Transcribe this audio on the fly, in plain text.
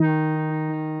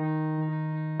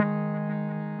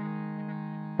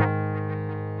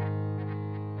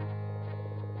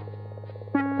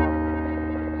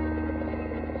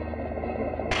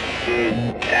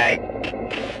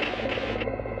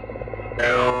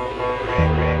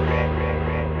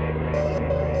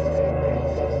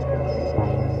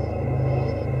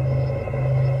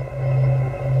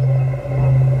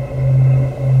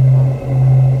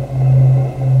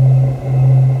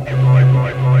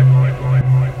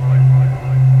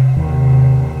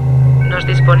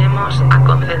disponemos a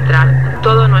concentrar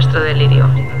todo nuestro delirio,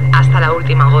 hasta la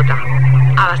última gota,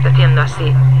 abasteciendo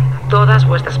así todas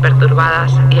vuestras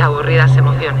perturbadas y aburridas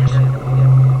emociones.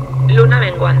 Luna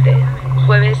menguante,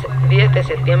 jueves 10 de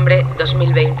septiembre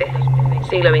 2020,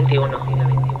 siglo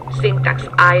XXI. Syntax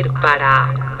Air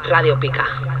para Radio Pica.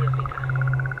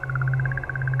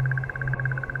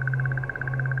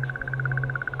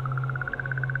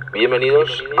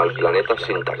 Bienvenidos al planeta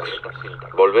Syntax.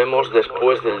 Volvemos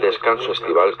después del descanso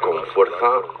estival con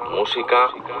fuerza, música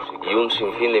y un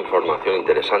sinfín de información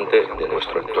interesante de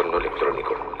nuestro entorno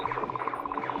electrónico.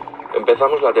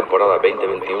 Empezamos la temporada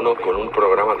 2021 con un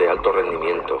programa de alto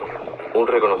rendimiento, un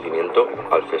reconocimiento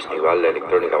al Festival de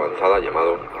Electrónica Avanzada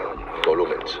llamado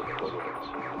Volumens.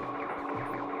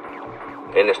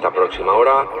 En esta próxima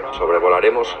hora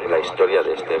sobrevolaremos la historia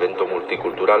de este evento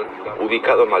multicultural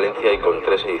ubicado en Valencia y con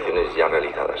 3 ediciones ya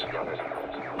realizadas.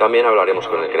 También hablaremos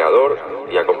con el creador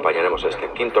y acompañaremos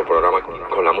este quinto programa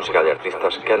con la música de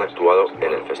artistas que han actuado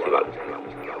en el festival.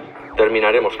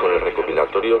 Terminaremos con el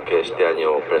recopilatorio que este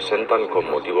año presentan con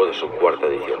motivo de su 4ª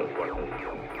edición.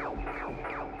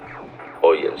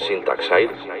 Hoy en Syntax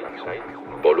Air,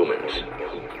 Volumens.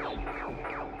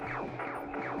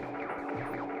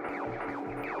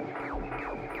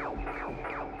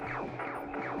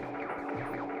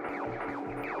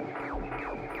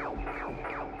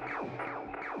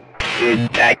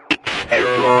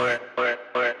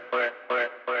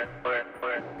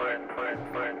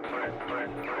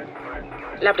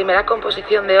 La primera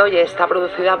composición de hoy está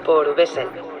producida por Bessel,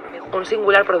 un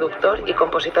singular productor y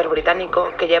compositor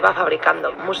británico que lleva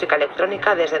fabricando música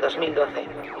electrónica desde 2012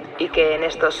 y que en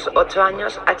estos 8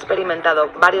 años ha experimentado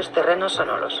varios terrenos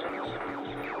sonoros.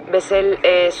 Bessel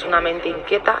es una mente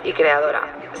inquieta y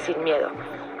creadora, sin miedo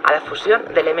a la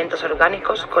fusión de elementos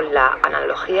orgánicos con la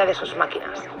analogía de sus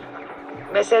máquinas.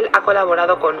 Bessel ha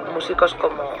colaborado con músicos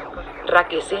como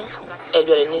Raki Singh, el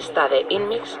violinista de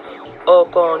Inmix,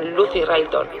 o con Lucy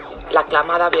Railton, la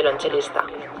aclamada violonchelista.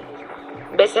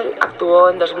 Bessel actuó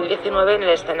en 2019 en el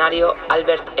escenario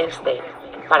Albert Einstein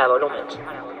para Volumens,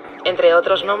 entre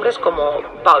otros nombres como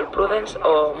Paul Prudence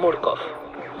o Murkoff.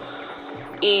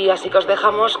 Y así que os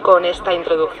dejamos con esta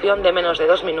introducción de menos de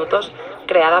 2 minutos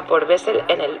creada por Bessel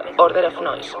en el Order of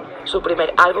Noise, su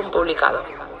primer álbum publicado.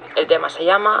 El tema se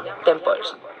llama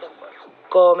Temples.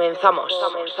 Comenzamos.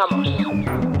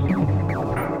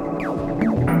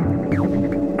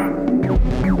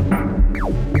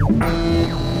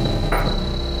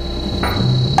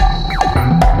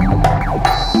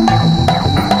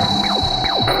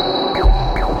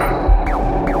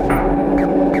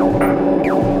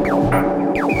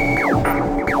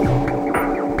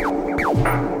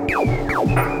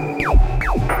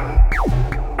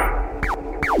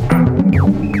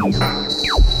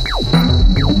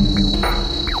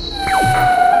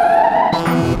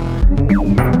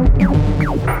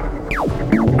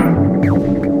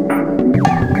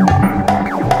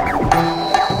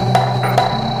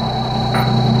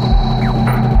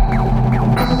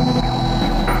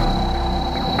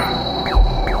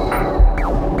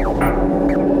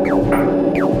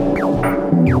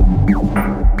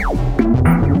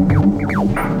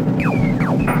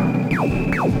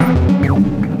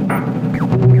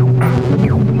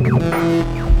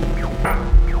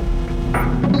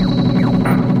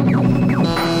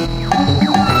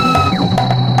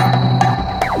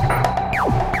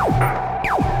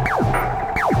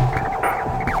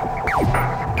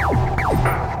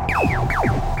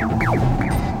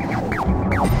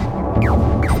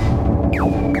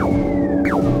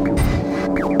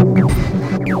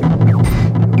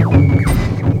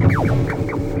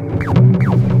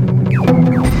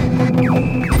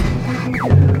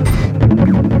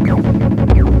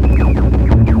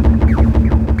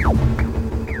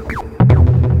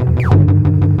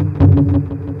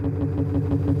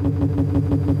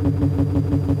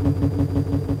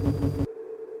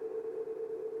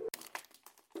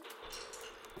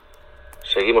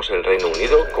 Seguimos en Reino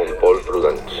Unido con Paul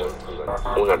Prudence,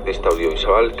 un artista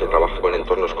audiovisual que trabaja con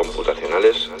entornos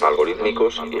computacionales,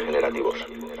 algorítmicos y generativos.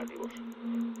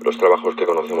 Los trabajos que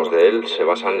conocemos de él se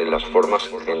basan en las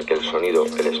formas en que el sonido,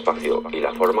 el espacio y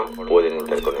la forma pueden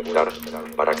interconectar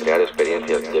para crear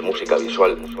experiencias de música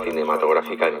visual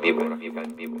cinematográfica en vivo.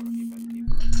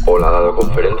 Paul ha dado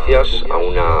conferencias a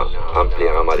una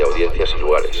amplia gama de audiencias y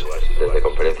lugares, desde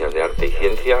conferencias de arte y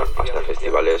ciencia hasta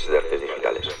festivales de artes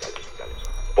digitales.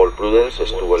 Paul Prudence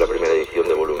estuvo en la primera edición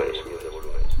de Volumens.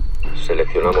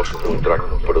 Seleccionamos un track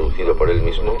producido por él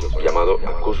mismo llamado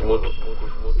Akusmut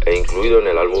e incluido en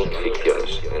el álbum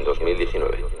Ficciones en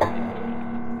 2019.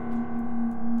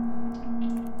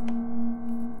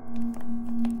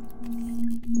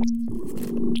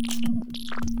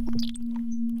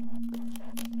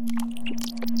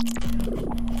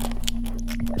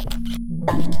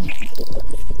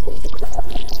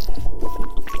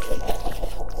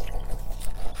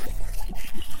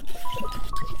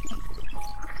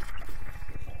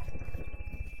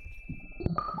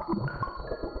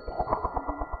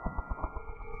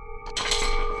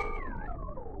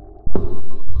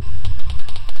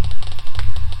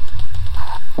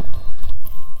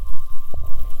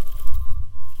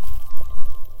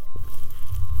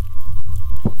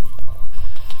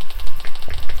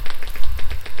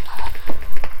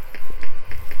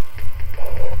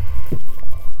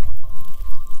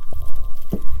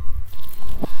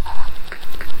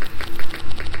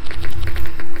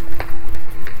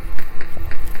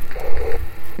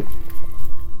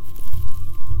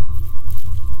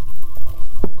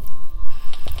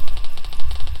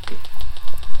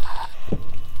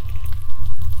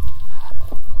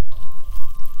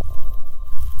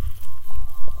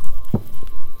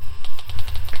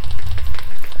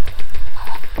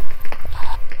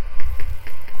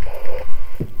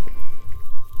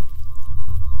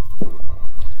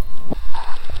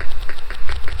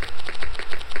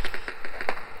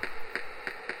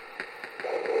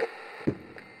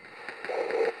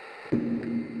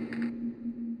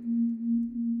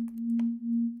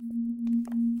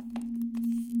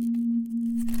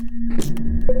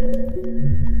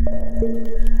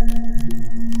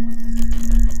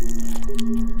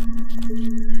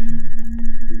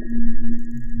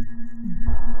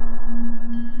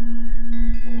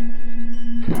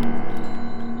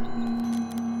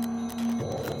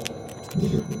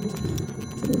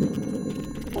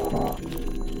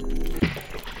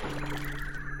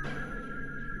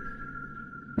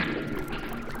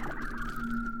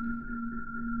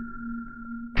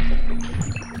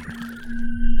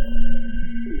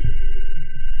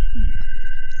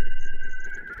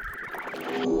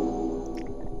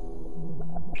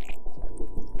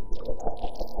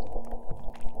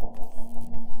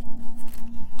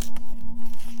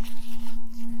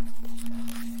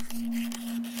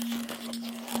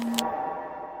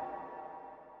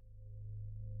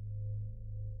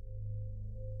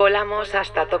 Volamos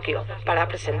hasta Tokio para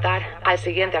presentar al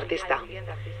siguiente artista.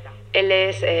 Él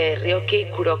es Ryoki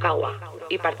Kurokawa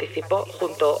y participó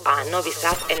junto a Novi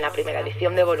Sad en la primera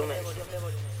edición de Volúmenes.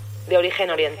 De origen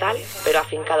oriental, pero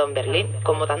afincado en Berlín,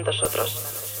 como tantos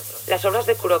otros, las obras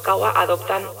de Kurokawa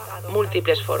adoptan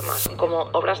múltiples formas,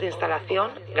 como obras de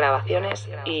instalación, grabaciones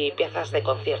y piezas de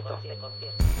concierto.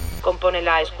 Compone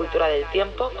la escultura del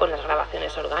tiempo con las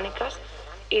grabaciones orgánicas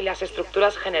y las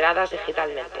estructuras generadas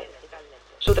digitalmente.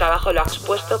 Su trabajo lo ha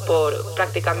expuesto por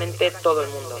prácticamente todo el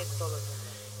mundo.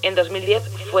 En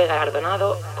 2010 fue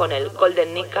galardonado con el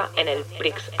Golden Nika en el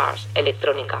Prix Arts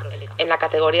Electrónica, en la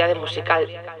categoría de musical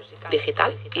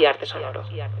digital y arte sonoro.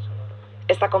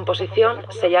 Esta composición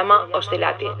se llama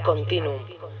Oscillati Continuum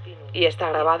y está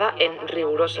grabada en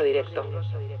riguroso directo.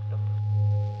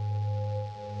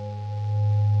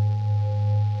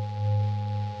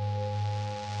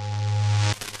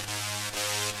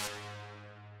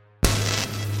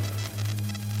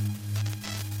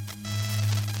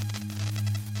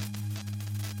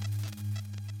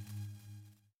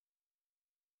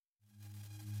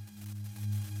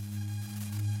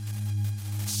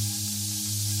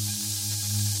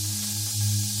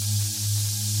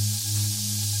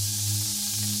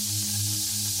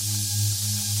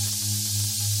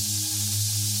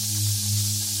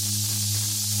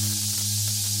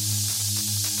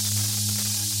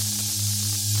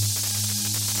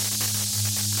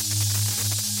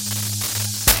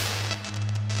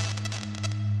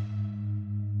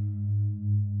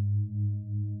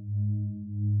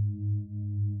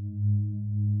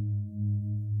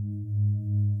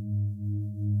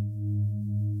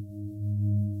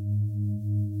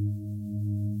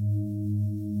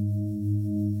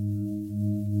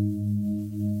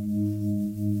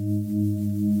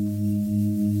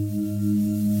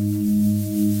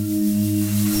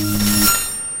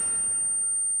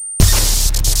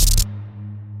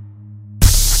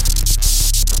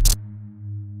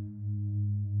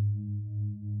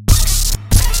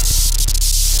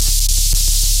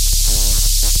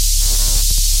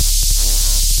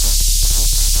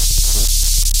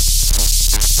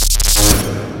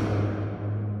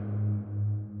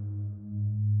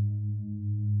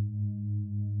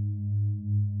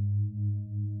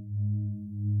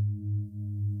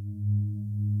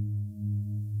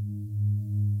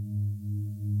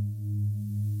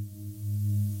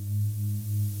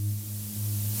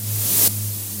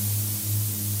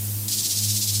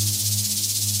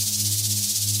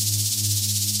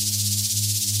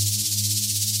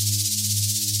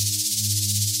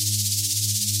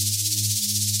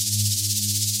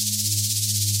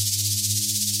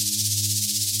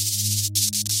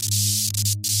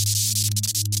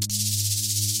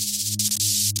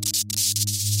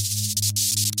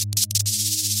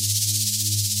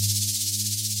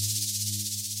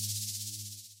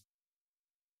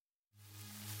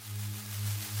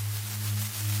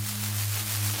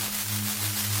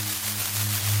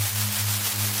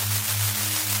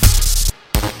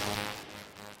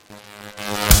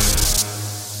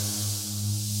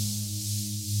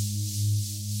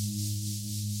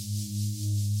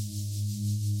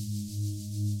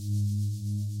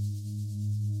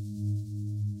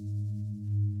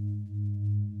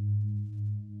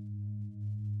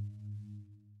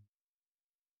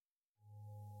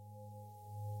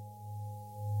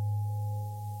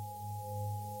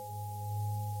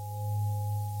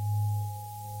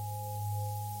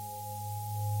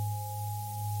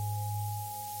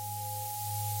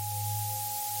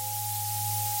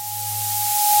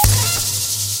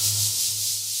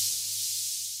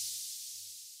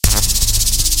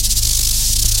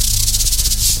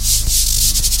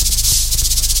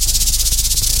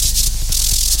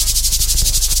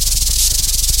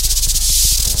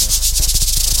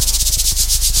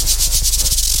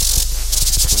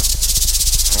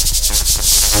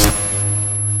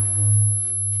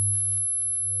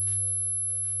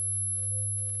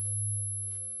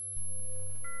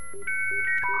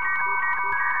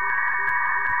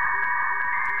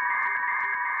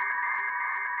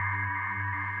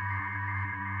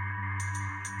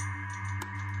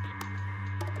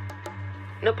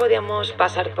 No podíamos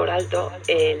pasar por alto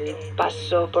el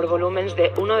paso por volúmenes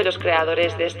de uno de los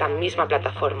creadores de esta misma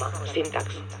plataforma,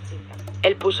 Syntax.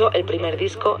 Él puso el primer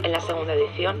disco en la segunda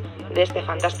edición de este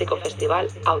fantástico festival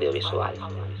audiovisual.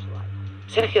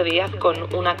 Sergio Díaz,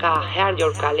 con una K Hear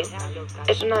Your Calling,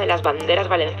 es una de las banderas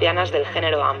valencianas del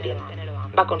género ambient.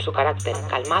 Va con su carácter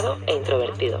calmado e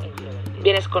introvertido.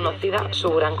 Bien es conocida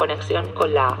su gran conexión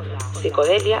con la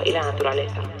psicodelia y la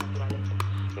naturaleza.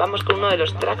 Vamos con uno de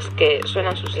los tracks que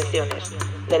suenan sus sesiones,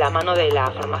 de la mano de la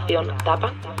formación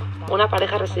Tapa, una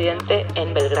pareja residente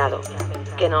en Belgrado,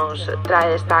 que nos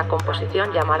trae esta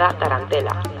composición llamada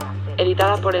Tarantela,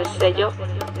 editada por el sello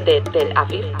de Tel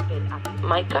Aviv,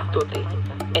 Maika Tutti,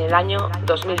 en el año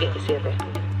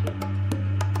 2017.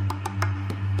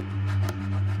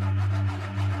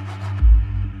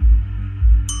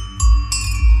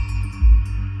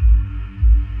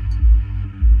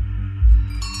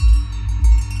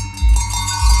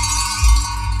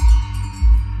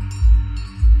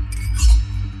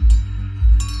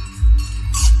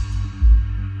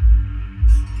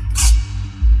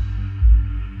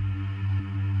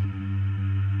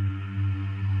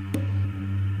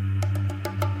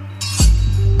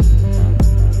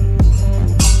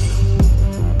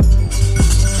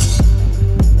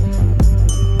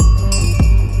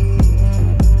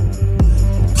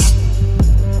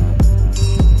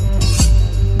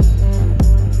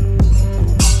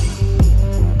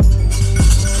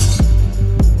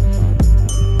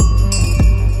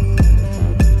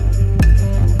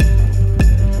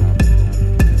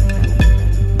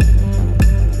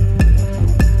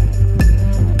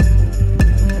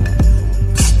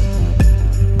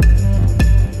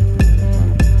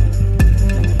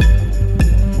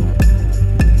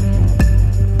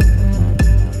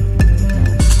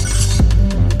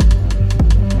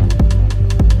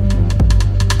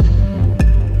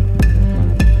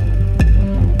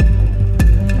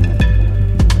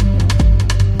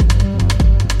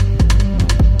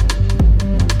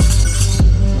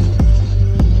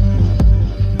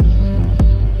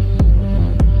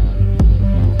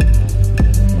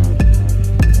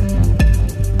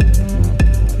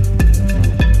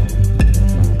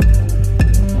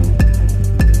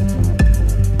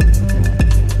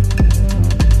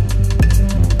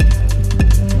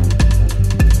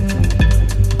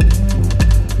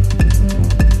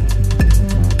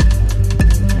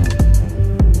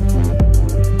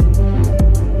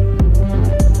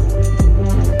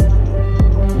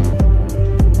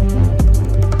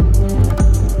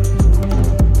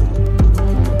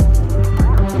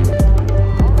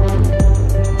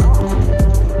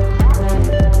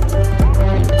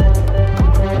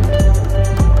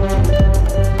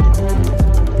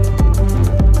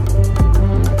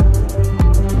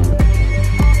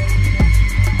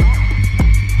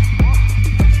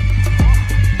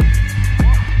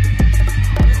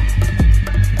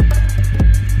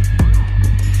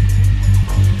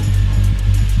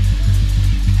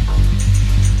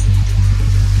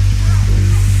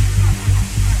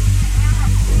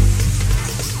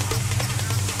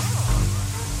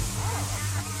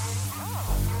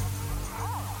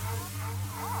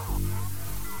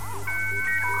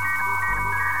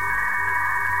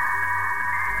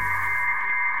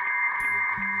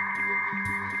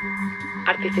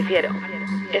 Artificiero.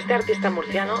 Este artista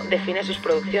murciano define sus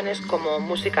producciones como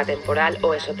música temporal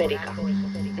o esotérica,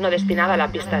 no destinada a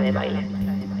la pista de baile.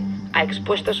 Ha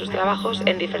expuesto sus trabajos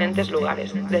en diferentes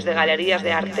lugares, desde galerías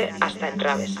de arte hasta en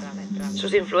raves.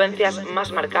 Sus influencias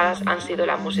más marcadas han sido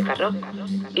la música rock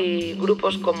y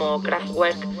grupos como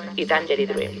Kraftwerk y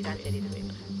Tangerine Dream.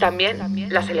 También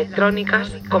las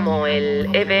electrónicas como el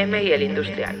EBM y el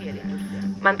industrial.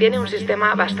 Mantiene un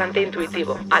sistema bastante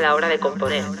intuitivo a la hora de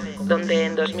componer, donde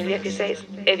en 2016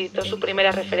 editó su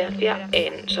primera referencia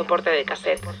en soporte de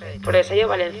cassette por el sello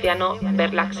valenciano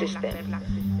Verlag System.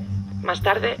 Más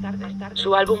tarde,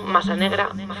 su álbum Masa Negra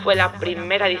fue la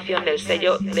primera edición del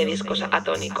sello de discos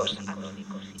atónicos.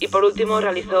 Y por último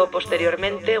realizó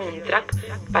posteriormente un track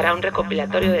para un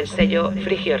recopilatorio del sello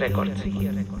Frigio Records.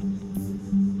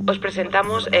 Os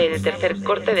presentamos el tercer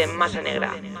corte de Masa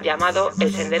Negra, llamado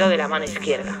El Sendero de la Mano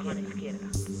Izquierda.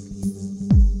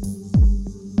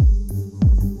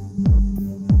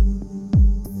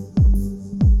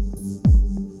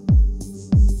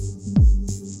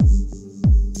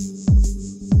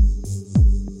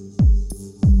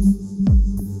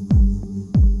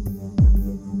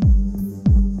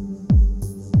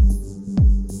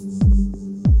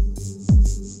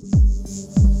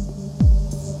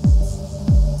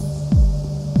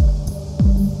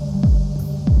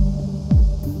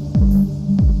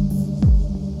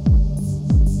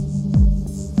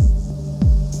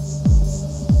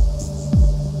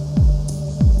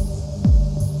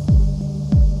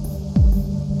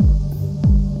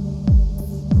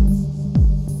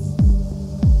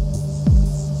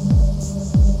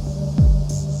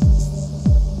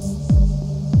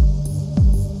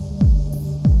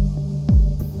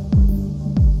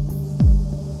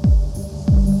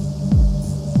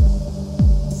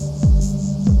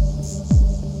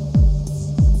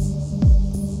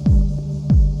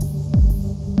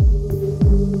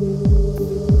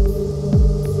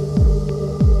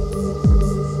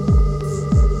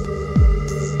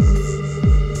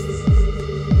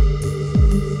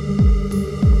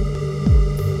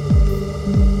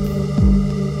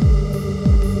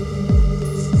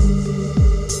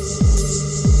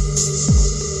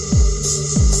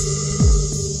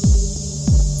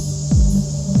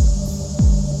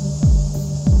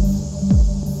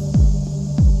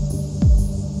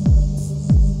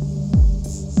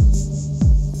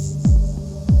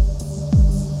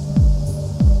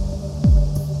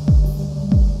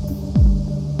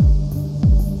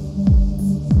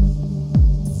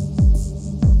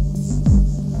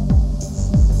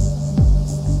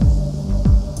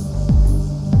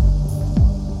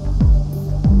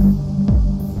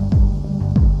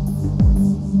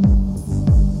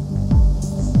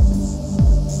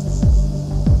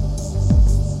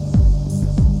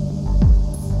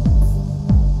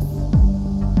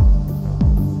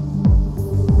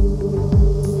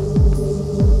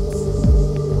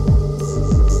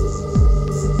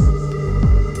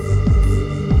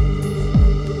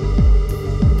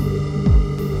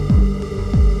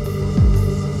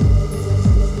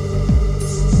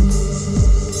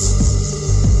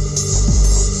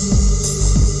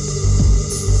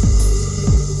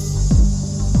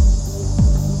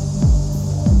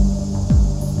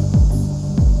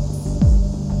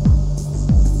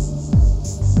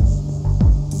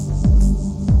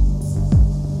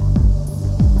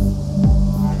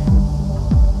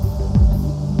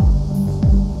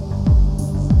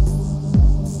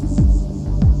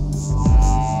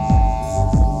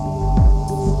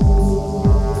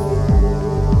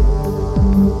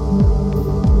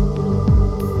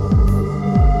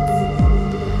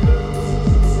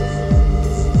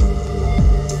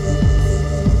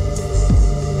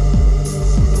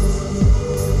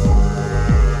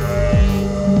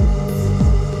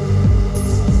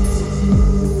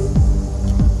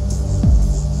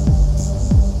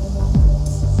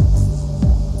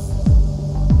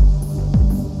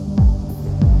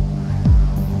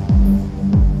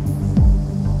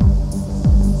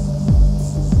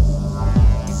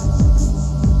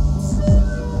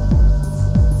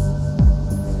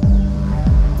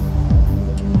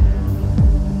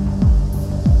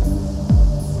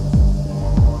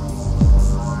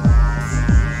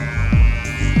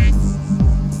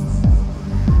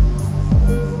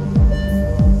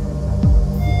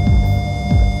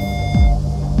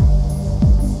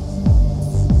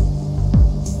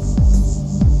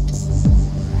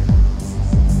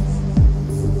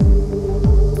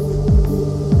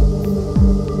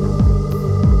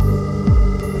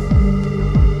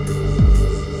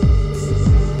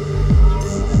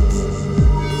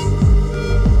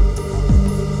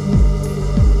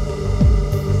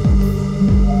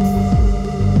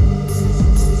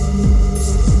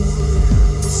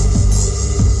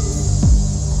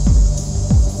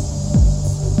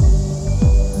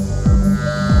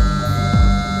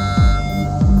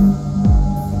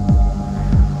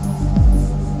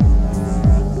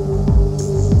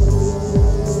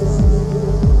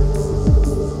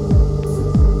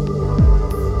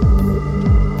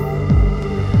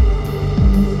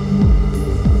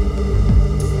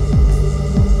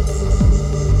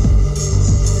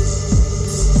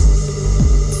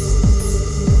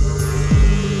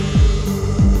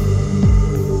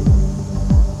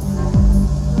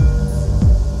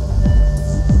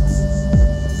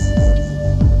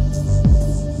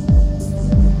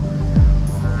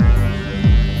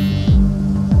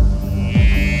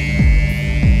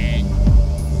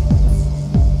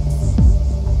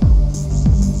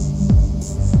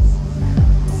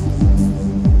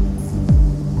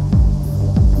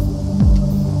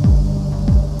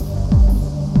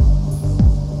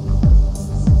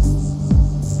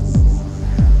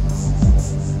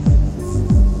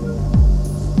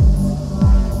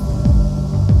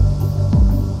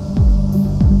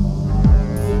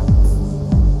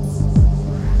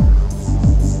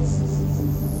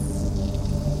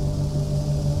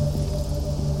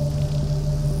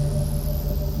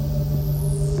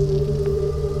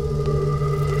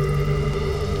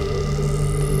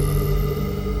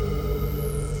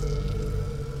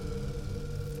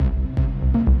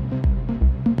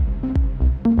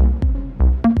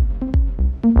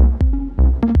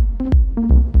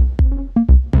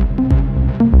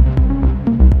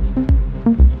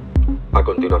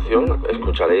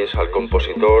 escucharéis al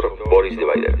compositor Boris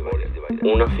Divider,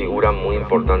 una figura muy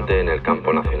importante en el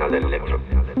campo nacional del electro.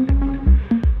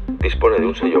 Dispone de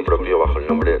un sello propio bajo el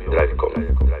nombre Drivecom.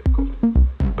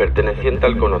 Perteneciente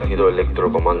al conocido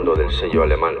electrocomando del sello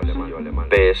alemán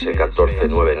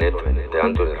PS149net de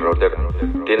Anthony Rother,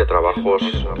 tiene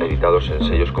trabajos editados en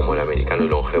sellos como el americano y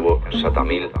longevo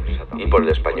SATA1000 y por el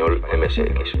español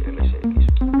MSX.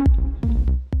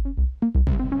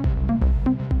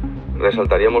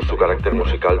 Resaltaríamos su carácter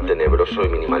musical tenebroso y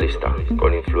minimalista,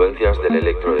 con influencias del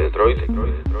electro de Detroit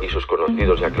y sus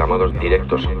conocidos y aclamados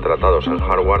directos tratados en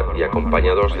hardware y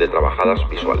acompañados de trabajadas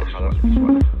visuales.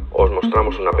 Os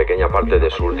mostramos una pequeña parte de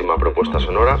su última propuesta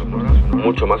sonora,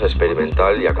 mucho más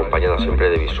experimental y acompañada siempre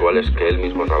de visuales que él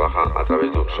mismo trabaja a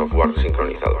través de un software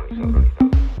sincronizado.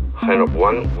 Gen of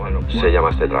One se llama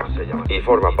este track y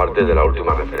forma parte de la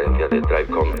última referencia de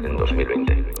Drivecom en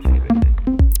 2020.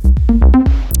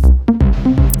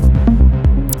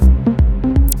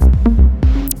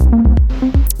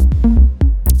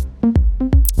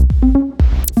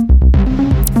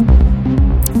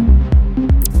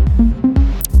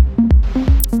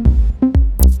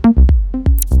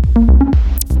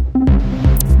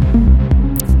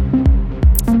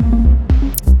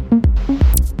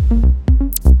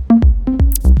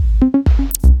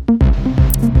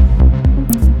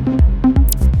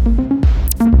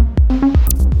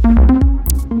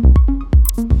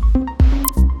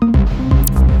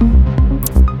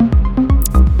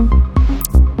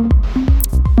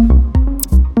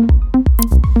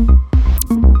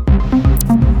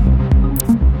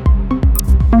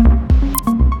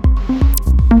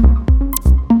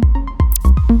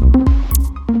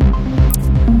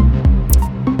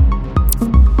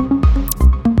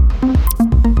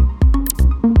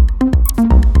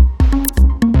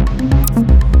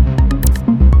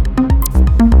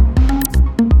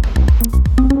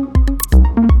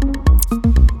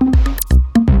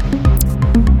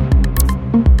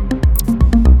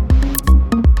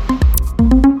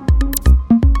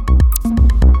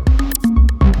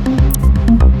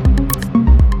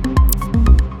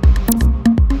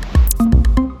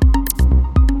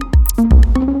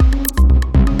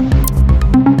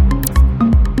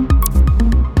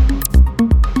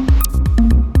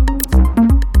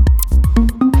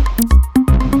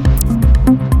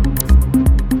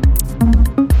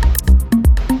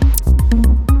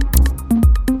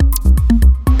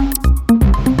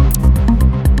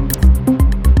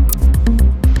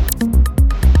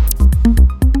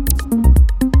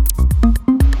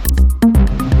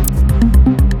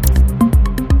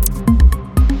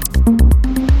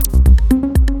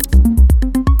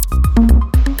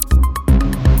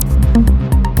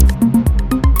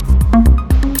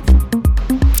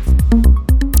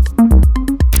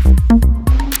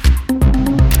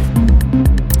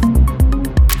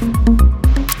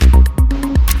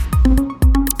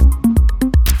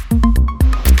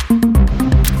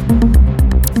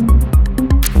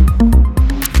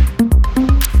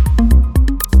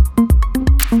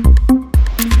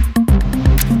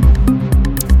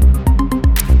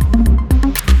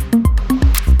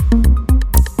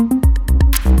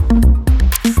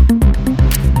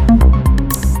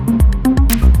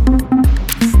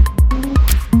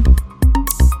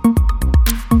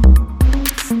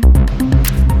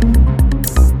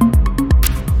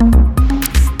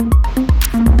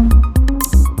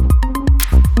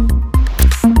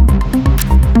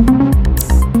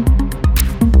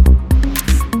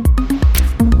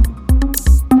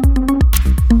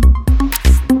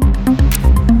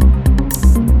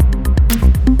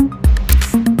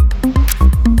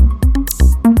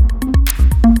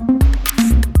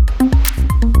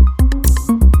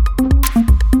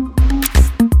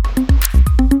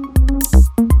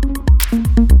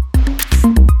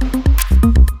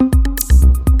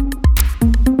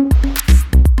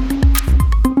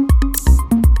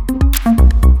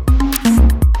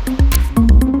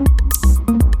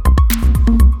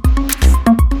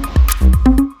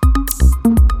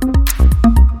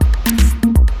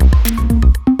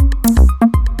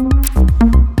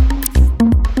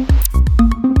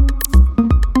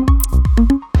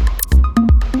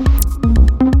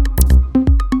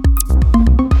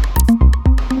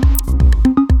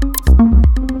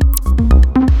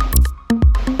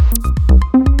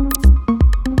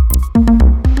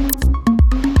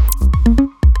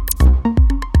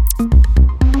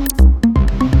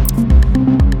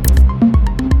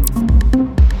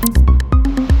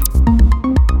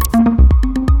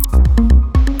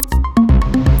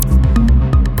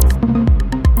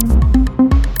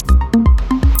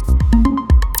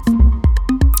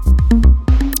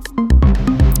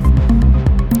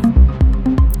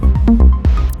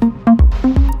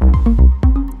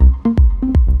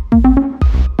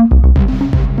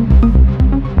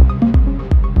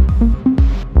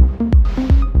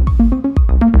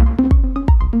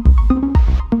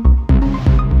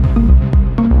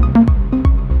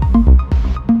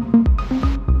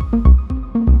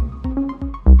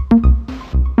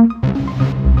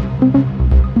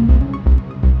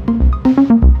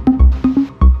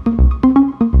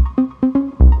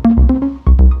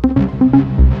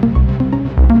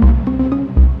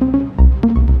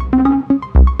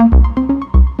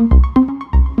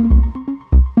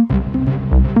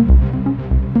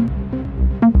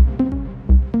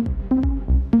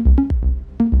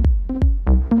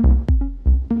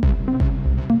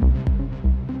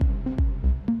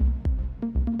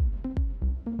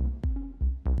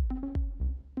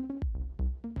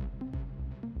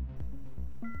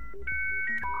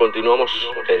 Continuamos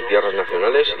en tierras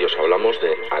nacionales y os hablamos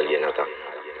de Alienata,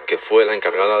 que fue la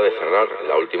encargada de cerrar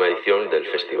la última edición del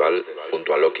festival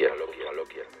junto a Lokia.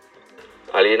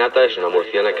 Alienata es una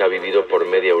murciana que ha vivido por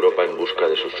media Europa en busca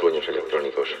de sus sueños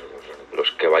electrónicos,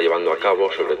 los que va llevando a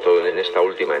cabo sobre todo en esta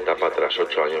última etapa tras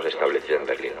 8 años establecida en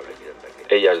Berlín.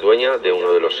 Ella es dueña de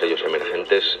uno de los sellos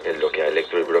emergentes en lo que a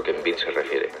Electro y Broken Beat se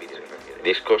refiere,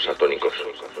 Discos Atónicos.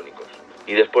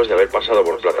 Y después de haber pasado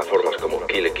por plataformas como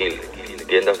Kill Kill,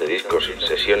 tiendas de discos,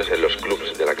 sesiones en los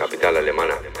clubs de la capital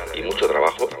alemana y mucho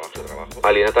trabajo,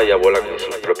 Alienata ya vuela con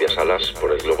sus propias alas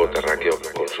por el globo terráqueo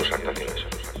con sus actuaciones.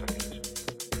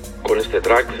 Con este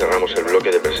track cerramos el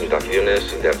bloque de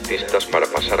presentaciones de artistas para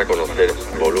pasar a conocer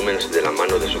volúmenes de la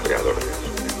mano de su creador.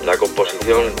 La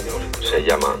composición se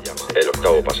llama El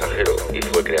octavo pasajero y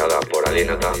fue creada por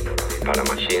Alienata para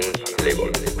Machine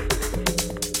Label.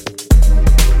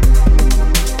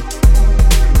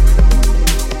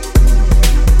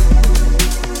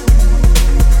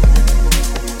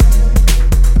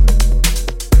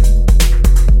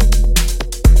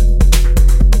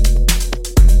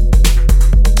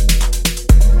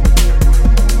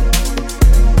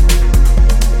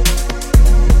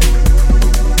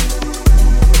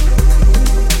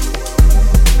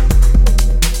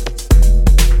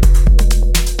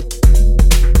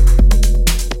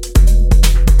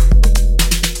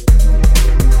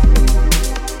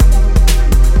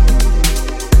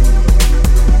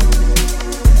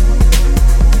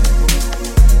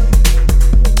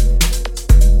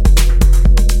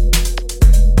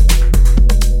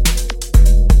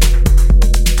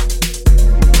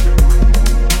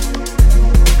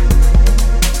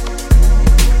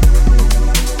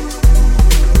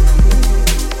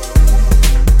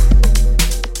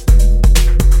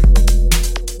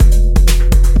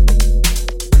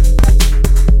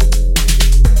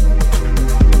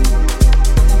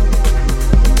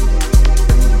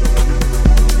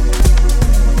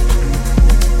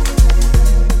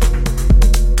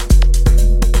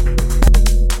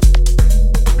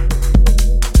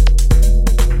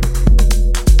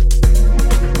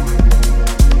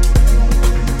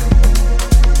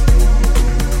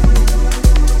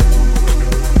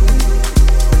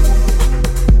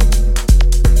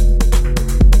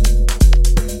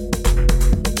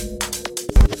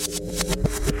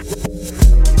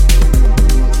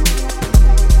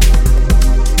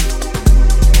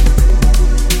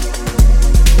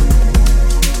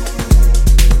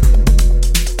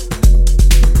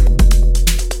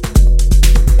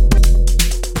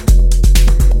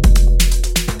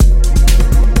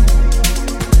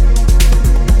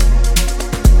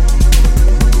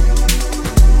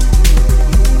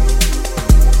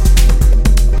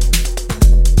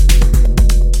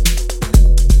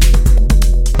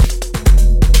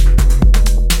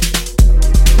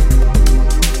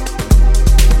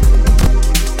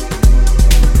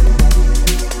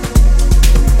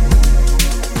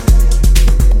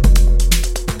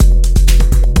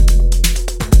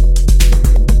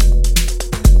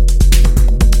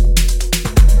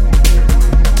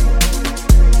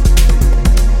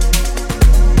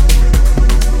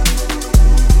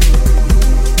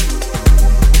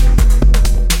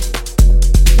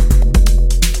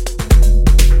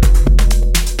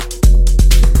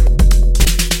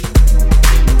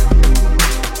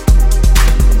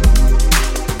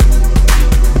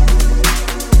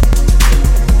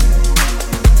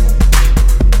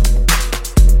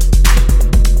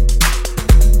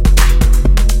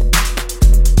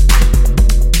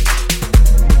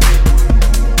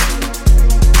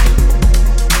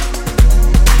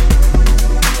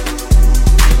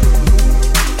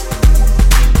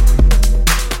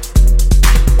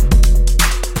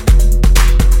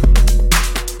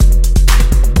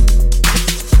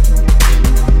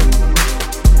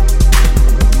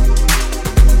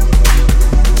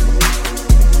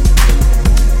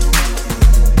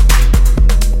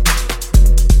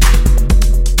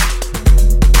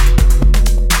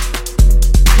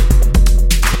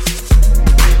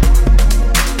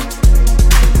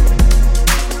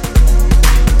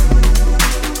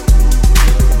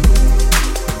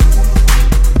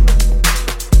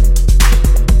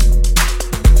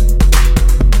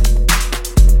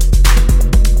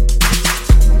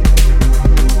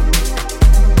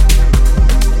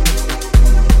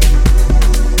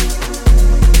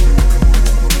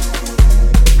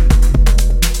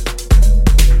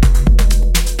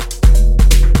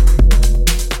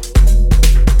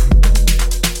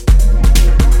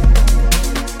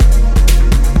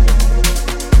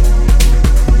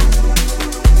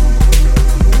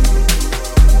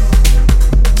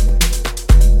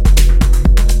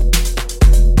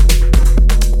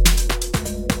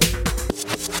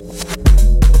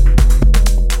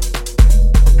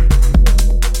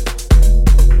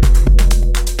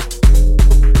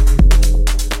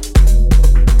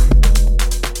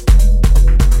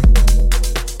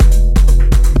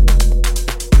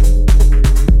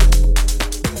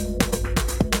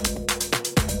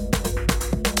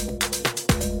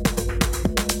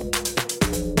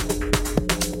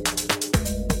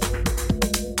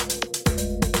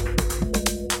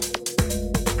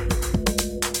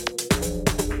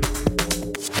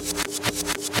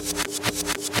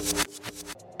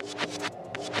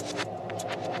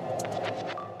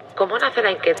 ¿Cómo nace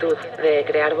la inquietud de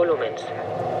crear Volumens?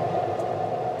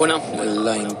 Bueno,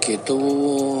 la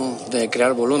inquietud de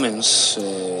crear Volumens,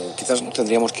 quizás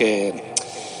tendríamos que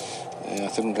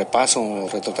hacer un repaso,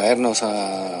 retrotraernos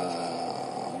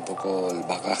a un poco el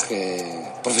bagaje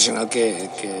profesional que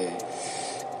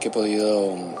he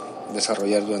podido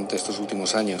desarrollar durante estos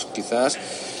últimos años. Quizás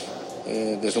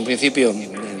desde un principio,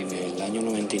 en el año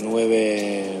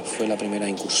 99, fue la primera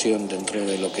incursión dentro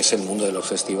de lo que es el mundo de los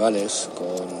festivales,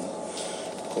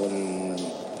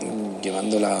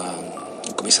 llevando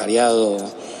el comisariado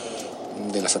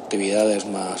de las actividades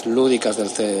más lúdicas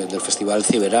del Festival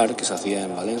Ciberar, que se hacía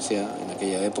en Valencia en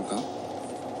aquella época,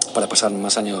 para pasar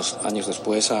más años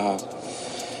después a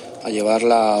llevar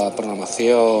la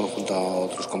programación junto a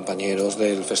otros compañeros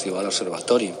del Festival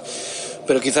Observatorio.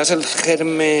 Pero quizás el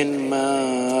germen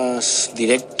más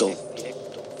directo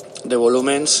de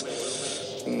Volumens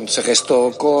se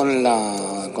gestó con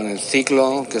el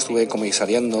ciclo que estuve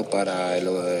comisariando para el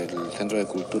Centro de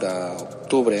Cultura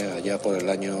Octubre, allá por el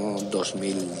año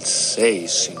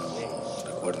 2006, si no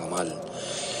recuerdo mal.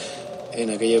 En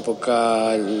aquella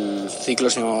época el ciclo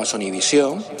se llamaba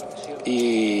Sonivisión,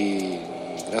 y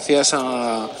gracias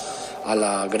a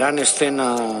la gran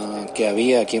escena que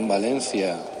había aquí en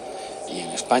Valencia y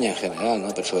en España en general, ¿no?,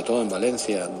 pero sobre todo en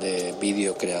Valencia, de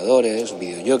videocreadores,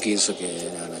 videojockeys, que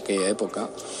en aquella época,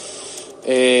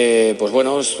 pues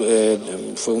bueno,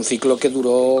 fue un ciclo que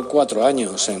duró 4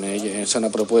 años. Es una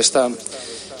propuesta.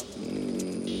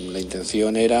 La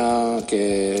intención era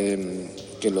que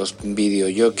los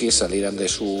videojockeys salieran de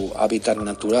su hábitat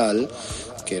natural,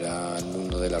 que era el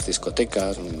mundo de las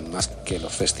discotecas, más que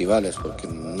los festivales, porque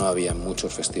no había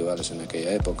muchos festivales en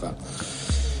aquella época,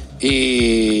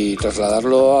 y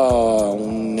trasladarlo a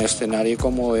un escenario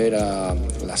como era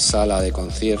la sala de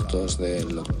conciertos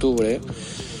del Octubre,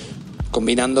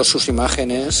 combinando sus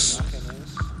imágenes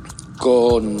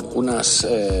con unas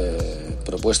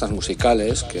propuestas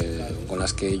musicales con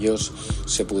las que ellos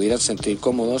se pudieran sentir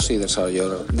cómodos y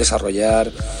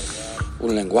desarrollar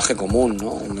un lenguaje común,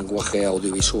 ¿no?, un lenguaje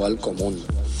audiovisual común.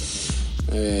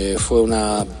 Fue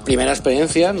una primera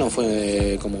experiencia, no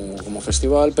fue como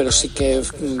festival, pero sí que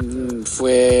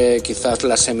fue quizás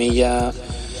la semilla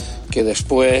que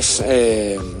después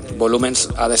Volumens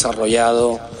ha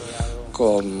desarrollado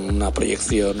con una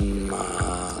proyección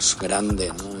más grande,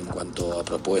 ¿no?, en cuanto a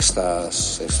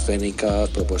propuestas escénicas,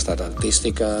 propuestas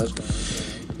artísticas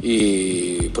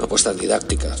y propuestas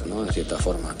didácticas, ¿no?, en cierta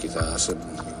forma. Quizás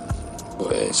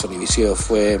Sonivisión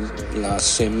fue la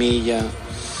semilla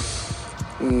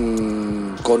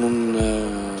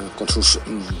con sus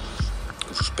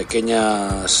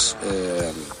pequeñas,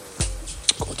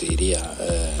 ¿cómo te diría?,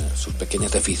 sus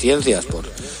pequeñas deficiencias por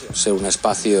ser un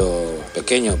espacio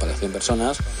pequeño para 100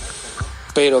 personas,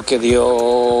 pero que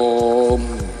dio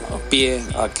pie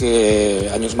a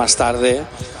que años más tarde,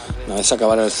 una vez se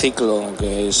acabara el ciclo,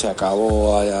 que se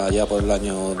acabó allá por el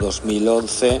año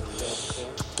 2011,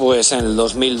 pues en el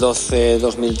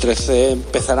 2012-2013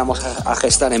 empezáramos a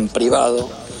gestar en privado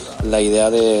la idea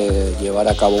de llevar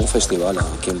a cabo un festival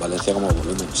aquí en Valencia como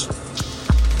Volumens.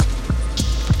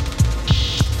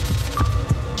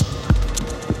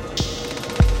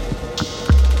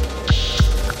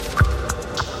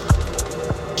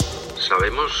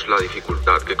 Sabemos la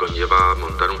dificultad que conlleva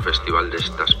montar un festival de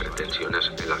estas pretensiones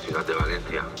en la ciudad de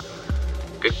Valencia.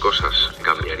 ¿Qué cosas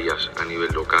cambiarías a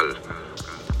nivel local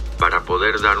para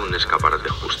poder dar un escaparate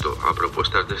justo a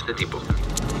propuestas de este tipo?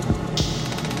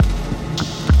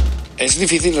 Es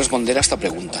difícil responder a esta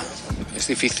pregunta. Es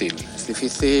difícil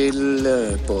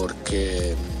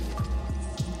porque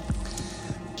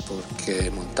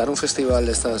montar un festival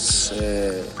de estas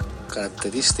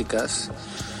características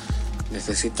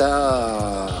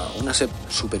necesita una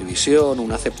supervisión,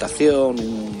 una aceptación,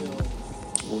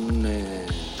 un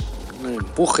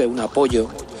empuje, un apoyo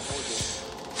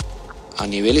a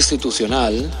nivel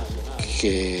institucional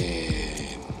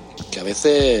que a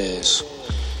veces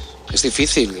es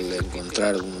difícil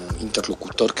encontrar un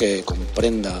interlocutor que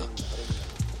comprenda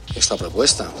esta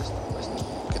propuesta,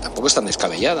 que tampoco es tan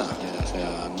descabellada. O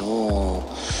sea, no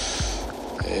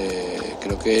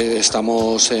creo que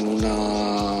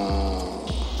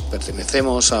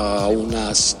pertenecemos a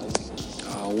una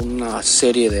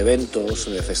serie de eventos,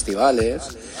 de festivales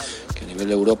que a nivel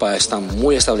de Europa están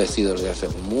muy establecidos desde hace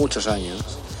muchos años,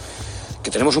 que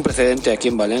tenemos un precedente aquí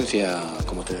en Valencia,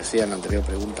 como te decía en la anterior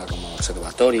pregunta, como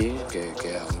Observatory,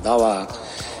 que andaba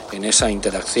en esa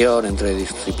interacción entre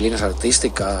disciplinas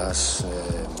artísticas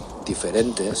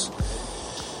diferentes,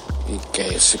 y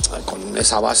que es con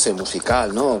esa base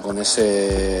musical, ¿no?,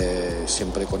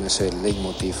 siempre con ese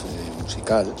leitmotiv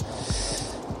musical,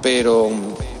 pero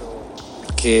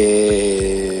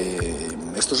que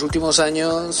estos últimos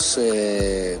años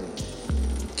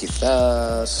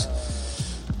quizás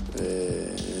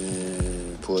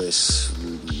pues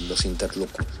los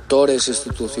interlocutores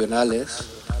institucionales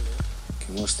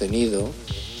que hemos tenido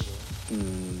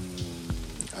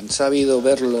han sabido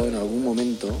verlo en algún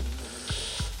momento,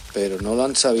 pero no lo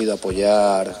han sabido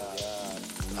apoyar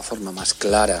de una forma más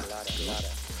clara, ¿no?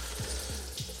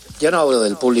 Ya no hablo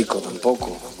del público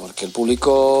tampoco, porque el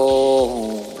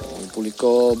público,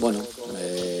 bueno,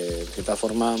 de cierta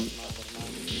forma,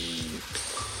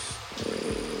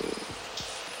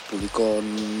 público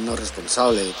no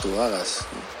responsable tú hagas,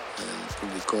 ¿no? El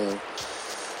público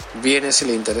viene si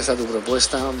le interesa tu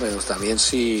propuesta, pero también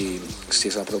si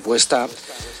esa propuesta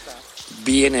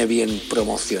viene bien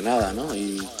promocionada, ¿no?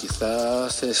 Y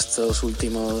quizás estas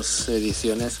últimas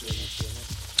ediciones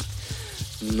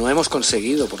no hemos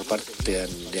conseguido por parte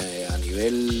a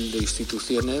nivel de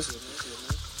instituciones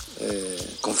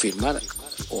confirmar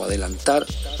o adelantar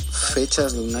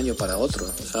fechas de un año para otro,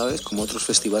 ¿sabes? Como otros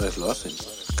festivales lo hacen,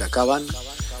 que acaban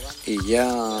y ya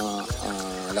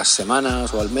a las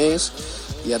semanas o al mes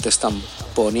ya te están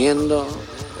poniendo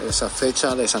esa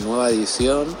fecha de esa nueva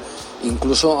edición,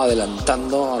 incluso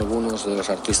adelantando a algunos de los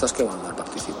artistas que van a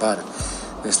participar.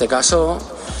 En este caso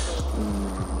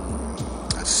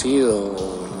ha sido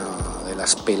una de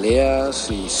las peleas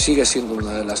y sigue siendo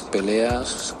una de las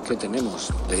peleas que tenemos.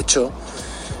 De hecho,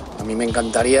 a mí me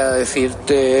encantaría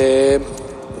decirte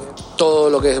todo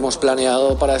lo que hemos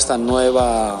planeado para esta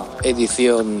nueva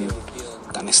edición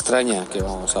tan extraña que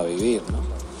vamos a vivir, ¿no?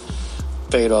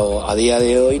 Pero a día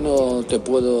de hoy no te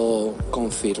puedo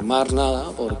confirmar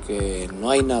nada porque no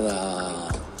hay nada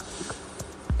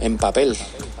en papel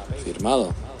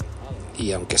firmado.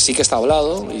 Y aunque sí que está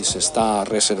hablado y se está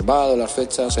reservado las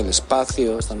fechas, el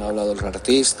espacio, están hablados los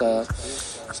artistas,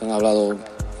 se han hablado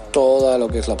toda lo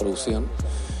que es la producción,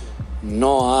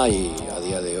 no hay a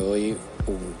día de hoy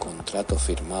un contrato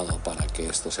firmado para que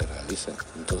esto se realice.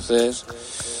 Entonces,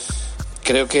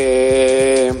 creo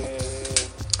que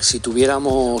si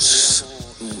tuviéramos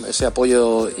ese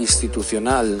apoyo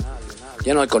institucional,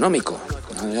 ya no económico,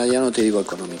 ya no te digo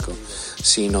económico,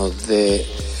 sino de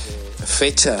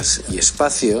fechas y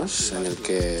espacios en el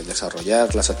que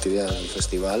desarrollar las actividades del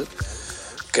festival,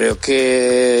 creo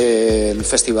que el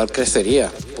festival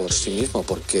crecería por sí mismo,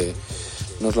 porque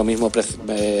no es lo mismo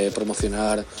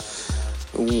promocionar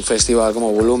un festival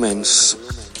como Volumens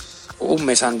un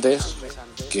mes antes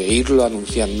que irlo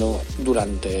anunciando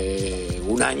durante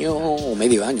un año o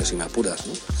medio año, si me apuras,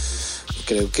 ¿no?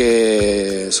 Creo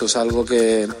que eso es algo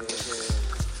que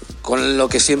con lo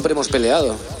que siempre hemos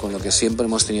peleado, con lo que siempre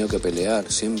hemos tenido que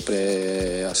pelear,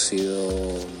 siempre ha sido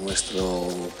nuestro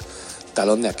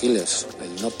talón de Aquiles,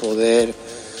 el no poder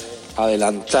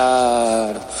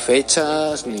adelantar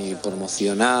fechas ni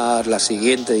promocionar la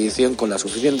siguiente edición con la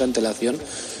suficiente antelación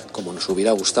como nos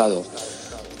hubiera gustado.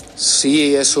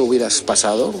 Si eso hubiera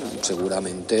pasado,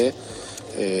 seguramente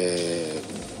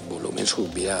Volumens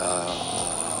hubiera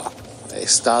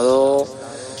estado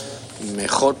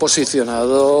mejor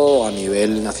posicionado a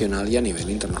nivel nacional y a nivel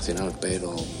internacional,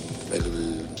 pero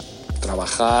el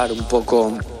trabajar un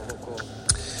poco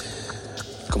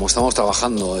como estamos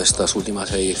trabajando estas últimas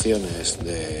ediciones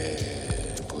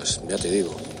pues ya te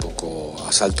digo, un poco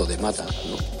a salto de mata,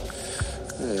 ¿no?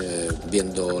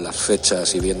 Viendo las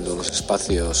fechas y viendo los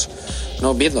espacios,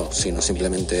 no viendo, sino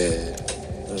simplemente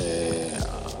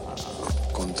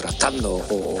contratando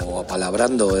o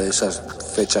apalabrando esas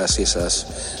fechas y esas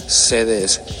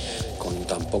sedes con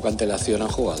tan poca antelación, han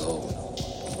jugado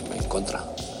en contra.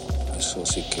 Eso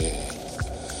sí que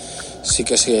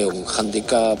es un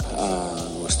hándicap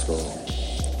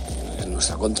en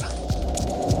nuestra contra.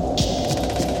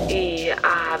 ¿Y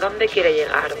a dónde quiere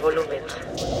llegar Volumens?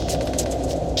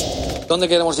 ¿Dónde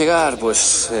queremos llegar?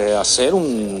 Pues a ser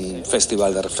un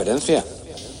festival de referencia.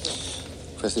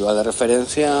 Festival de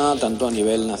referencia tanto a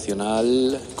nivel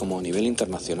nacional como a nivel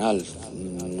internacional.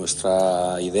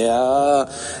 Nuestra idea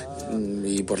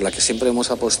y por la que siempre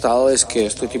hemos apostado es que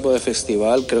este tipo de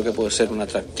festival creo que puede ser un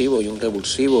atractivo y un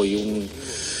revulsivo y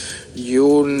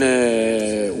un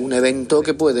evento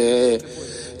que puede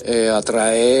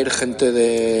atraer gente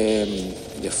de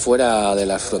fuera de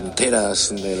las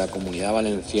fronteras de la Comunidad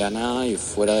Valenciana y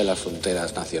fuera de las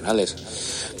fronteras nacionales.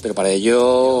 Pero para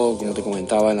ello, como te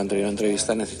comentaba en la anterior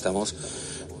entrevista, necesitamos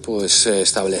pues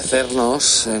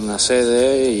establecernos en una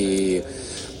sede y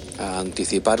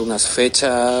anticipar unas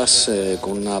fechas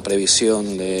con una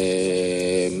previsión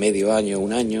de medio año,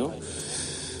 un año,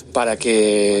 para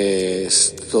que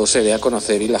esto se dé a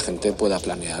conocer y la gente pueda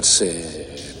planearse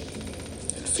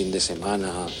el fin de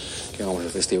semana que el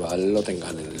festival lo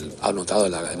tengan anotado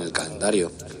en el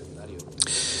calendario.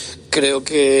 Creo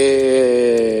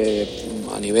que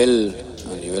a nivel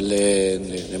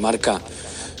de marca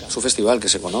es un festival que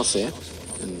se conoce,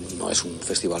 no es un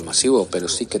festival masivo, pero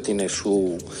sí que tiene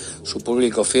su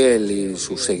público fiel y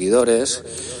sus seguidores,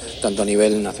 tanto a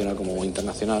nivel nacional como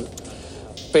internacional,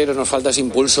 pero nos falta ese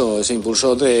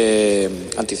impulso de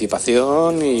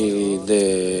anticipación y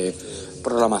de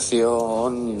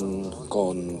programación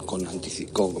con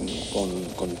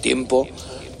tiempo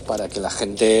para que la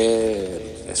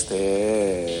gente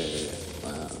esté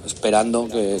esperando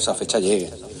que esa fecha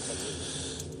llegue.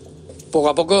 Poco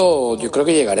a poco yo creo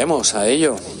que llegaremos a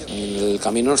ello. El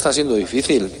camino está siendo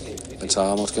difícil.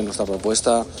 Pensábamos que nuestra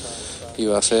propuesta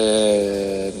iba a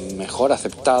ser mejor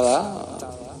aceptada,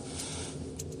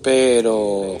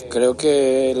 pero creo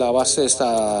que la base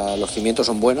está, los cimientos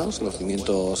son buenos,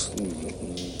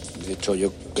 de hecho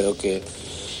yo creo que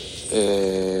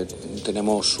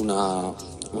tenemos una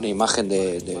imagen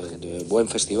de buen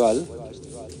festival,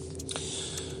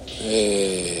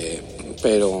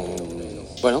 pero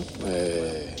bueno,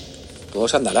 todo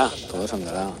se andará.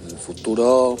 El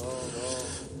futuro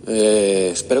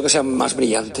espero que sea más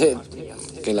brillante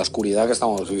que la oscuridad que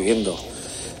estamos viviendo.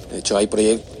 De hecho, hay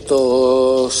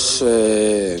proyectos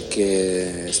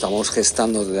que estamos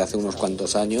gestando desde hace unos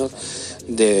cuantos años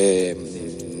de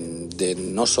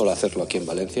no solo hacerlo aquí en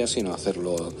Valencia, sino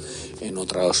hacerlo en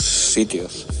otros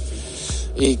sitios.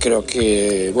 Y creo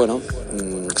que, bueno,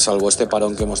 salvo este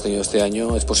parón que hemos tenido este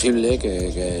año, es posible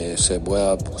que se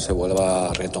vuelva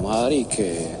a retomar y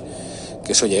que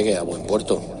eso llegue a buen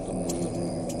puerto.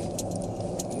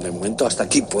 De momento hasta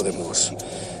aquí podemos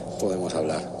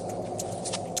hablar.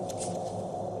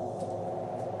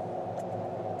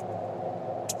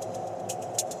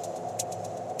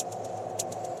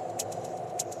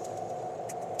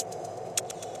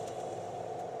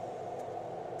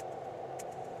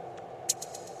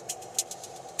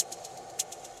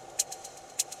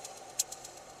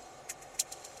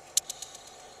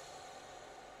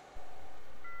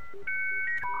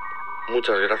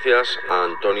 Muchas gracias a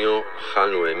Antonio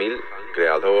Januemil,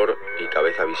 creador y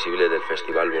cabeza visible del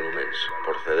Festival Volumens,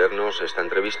 por cedernos esta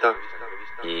entrevista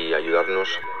y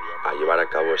ayudarnos a llevar a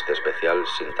cabo este especial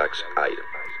Syntax Air.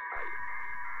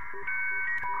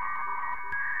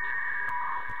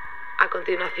 A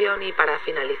continuación y para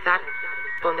finalizar,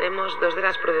 pondremos dos de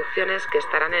las producciones que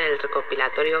estarán en el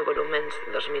recopilatorio Volumens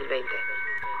 2020,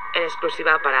 en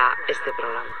exclusiva para este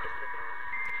programa.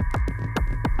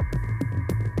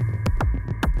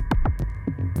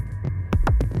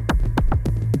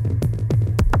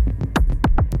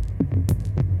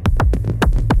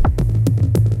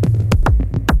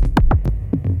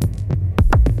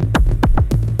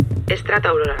 Strata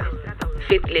Aurora,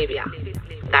 Fit Livia,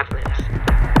 Darkness.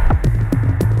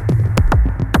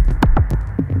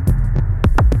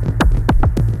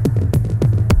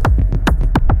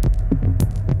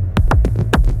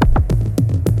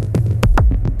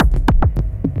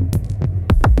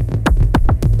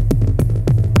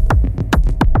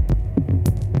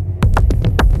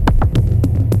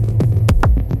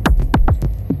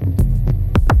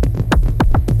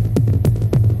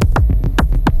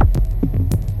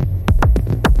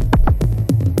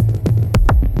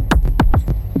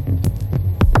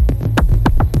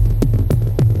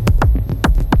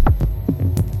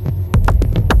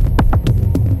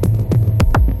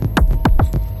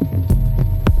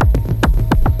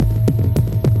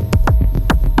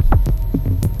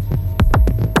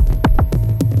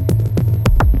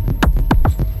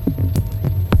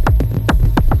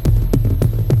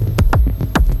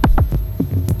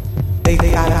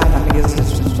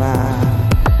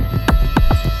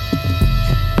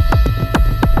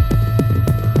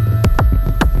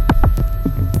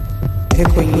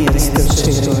 Reconheça teu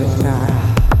cheiro entrar.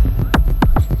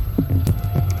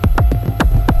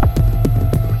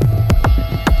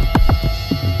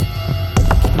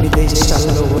 Me deixa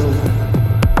louca.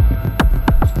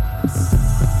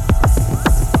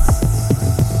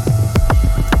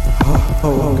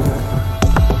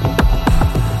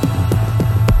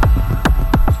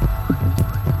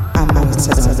 Amor,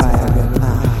 você não vai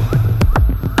aguentar.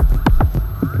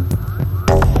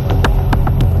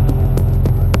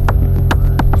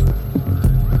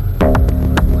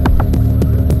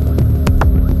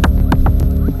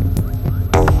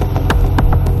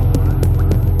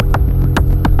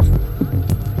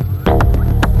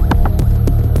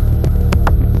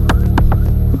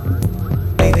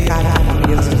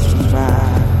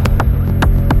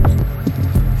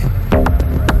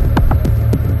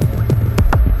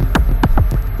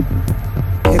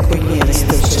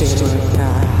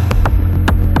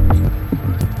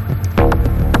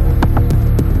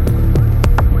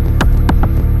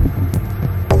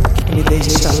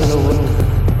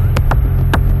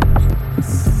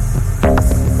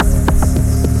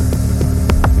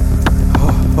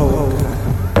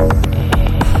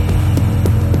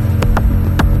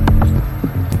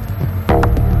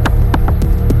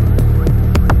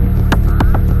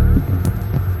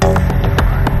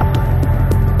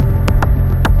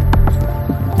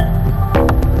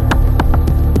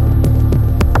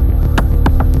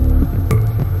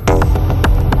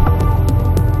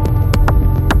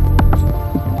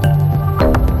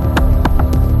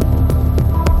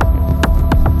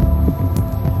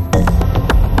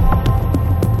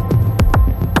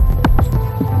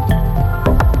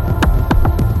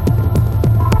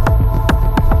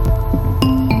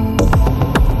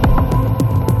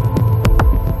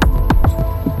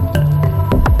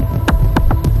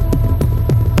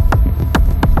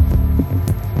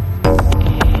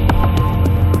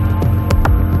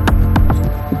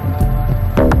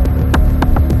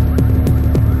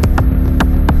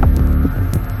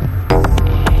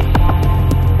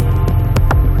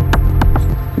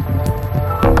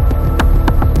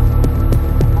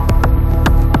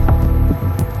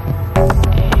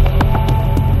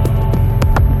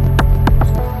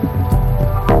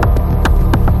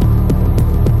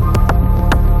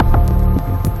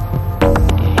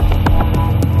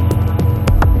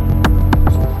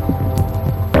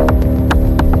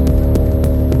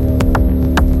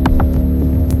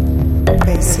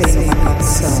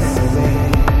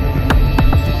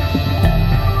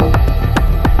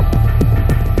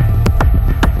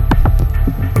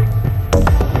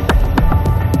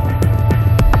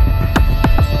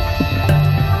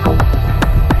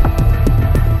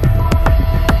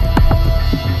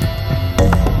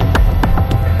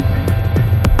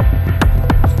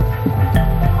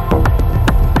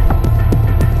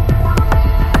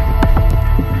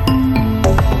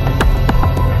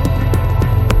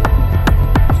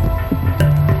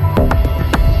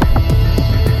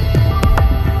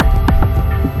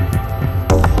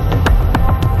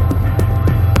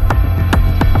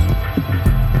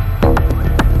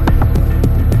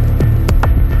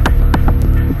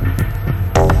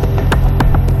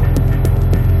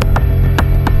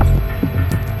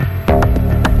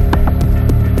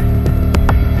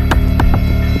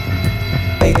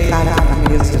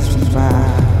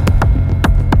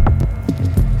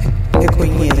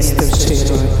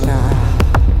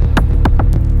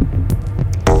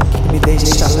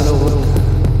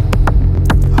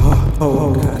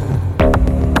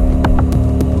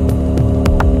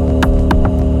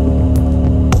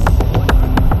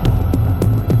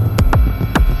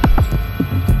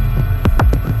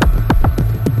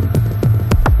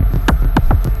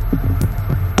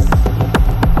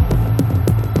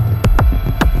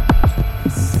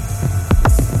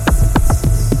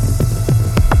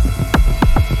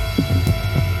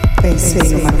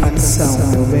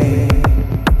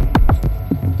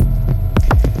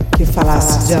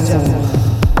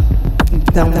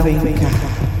 Então vem cá,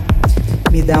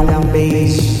 me dá um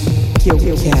beijo que eu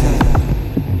quero.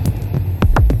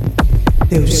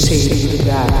 Teu cheiro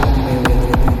grudado no meu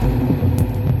edredom.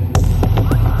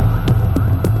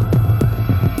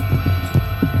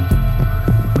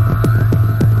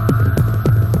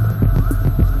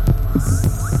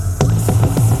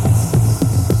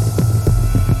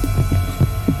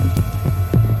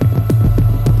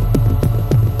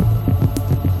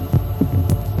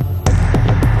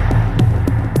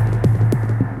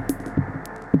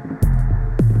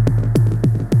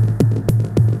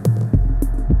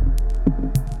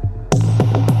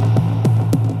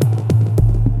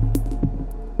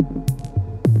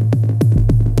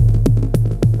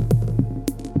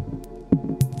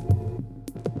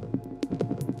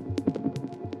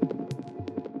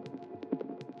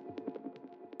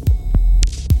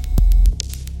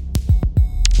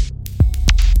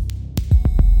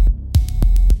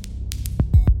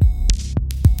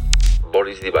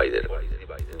 Boris Divider,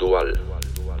 Dual.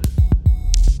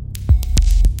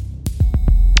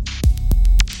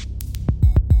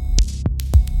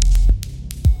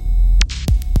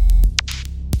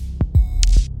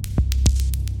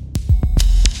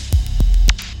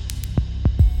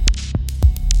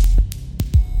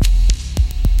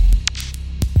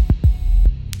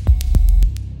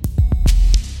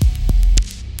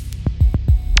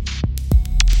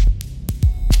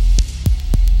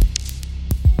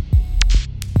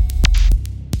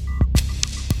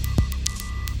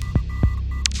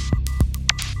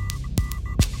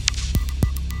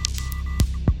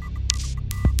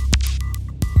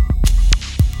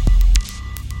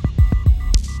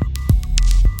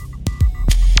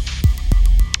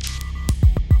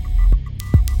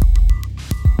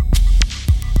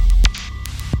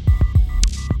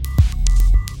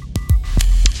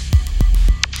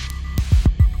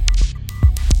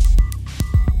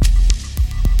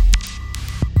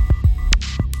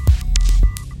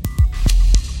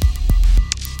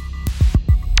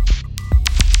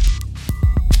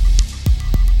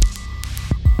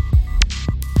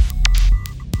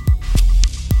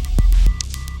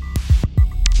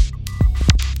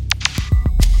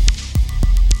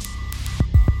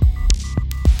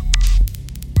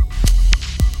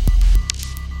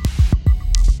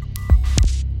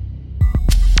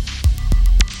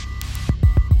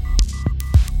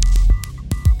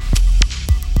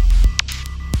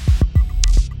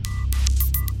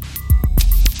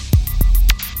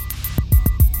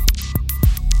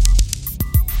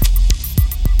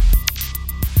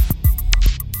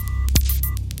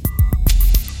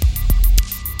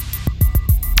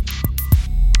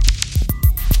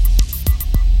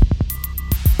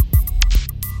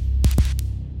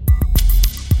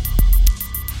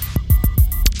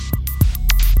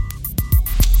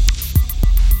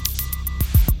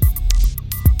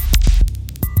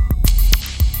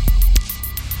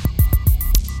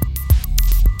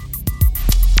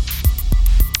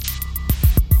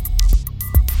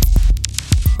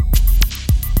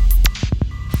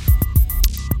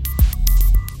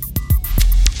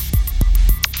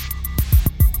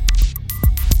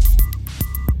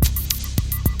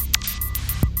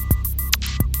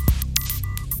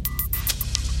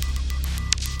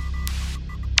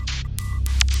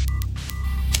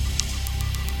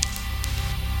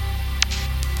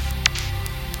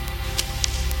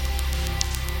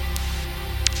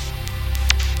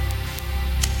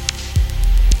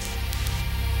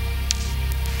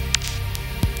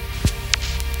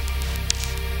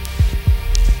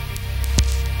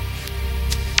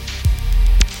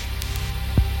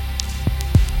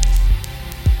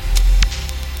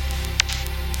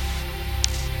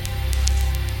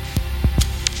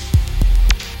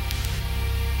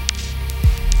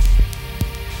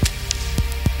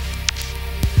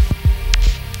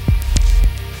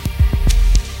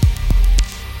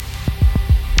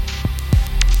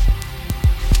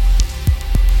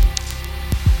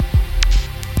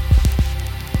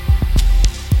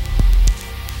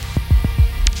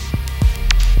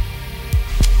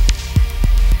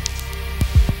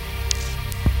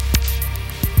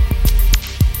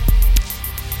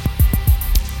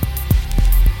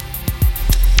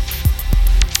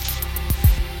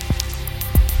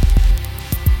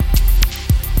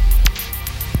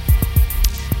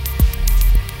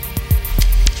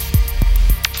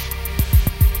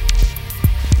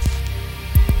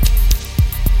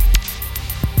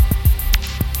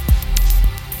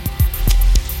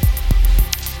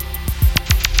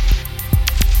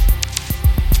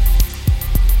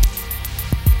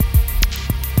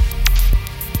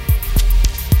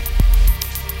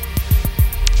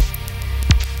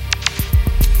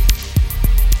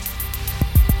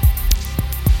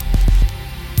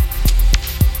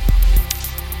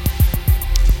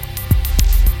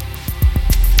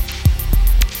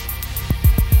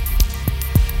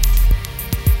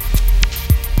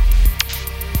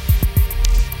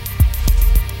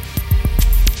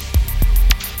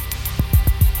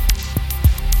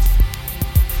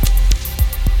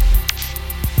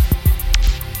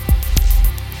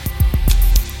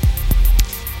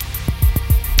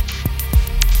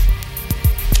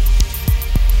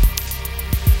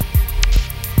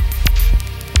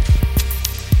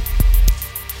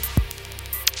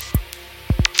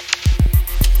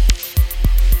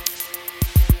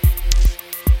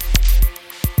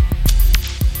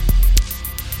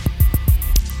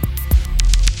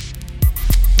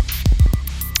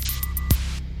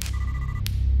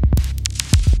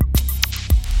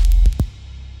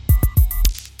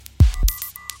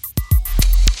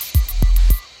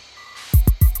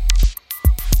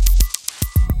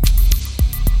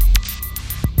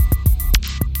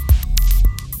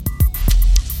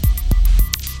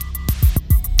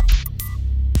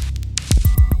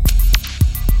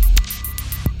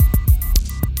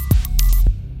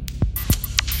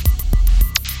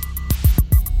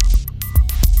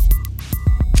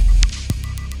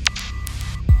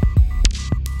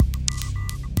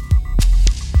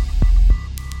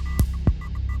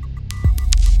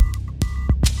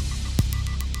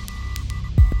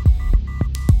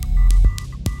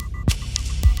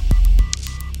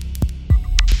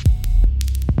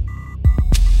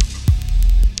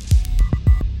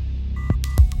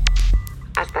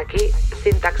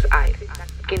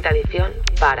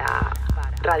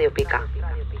 Radio Pica.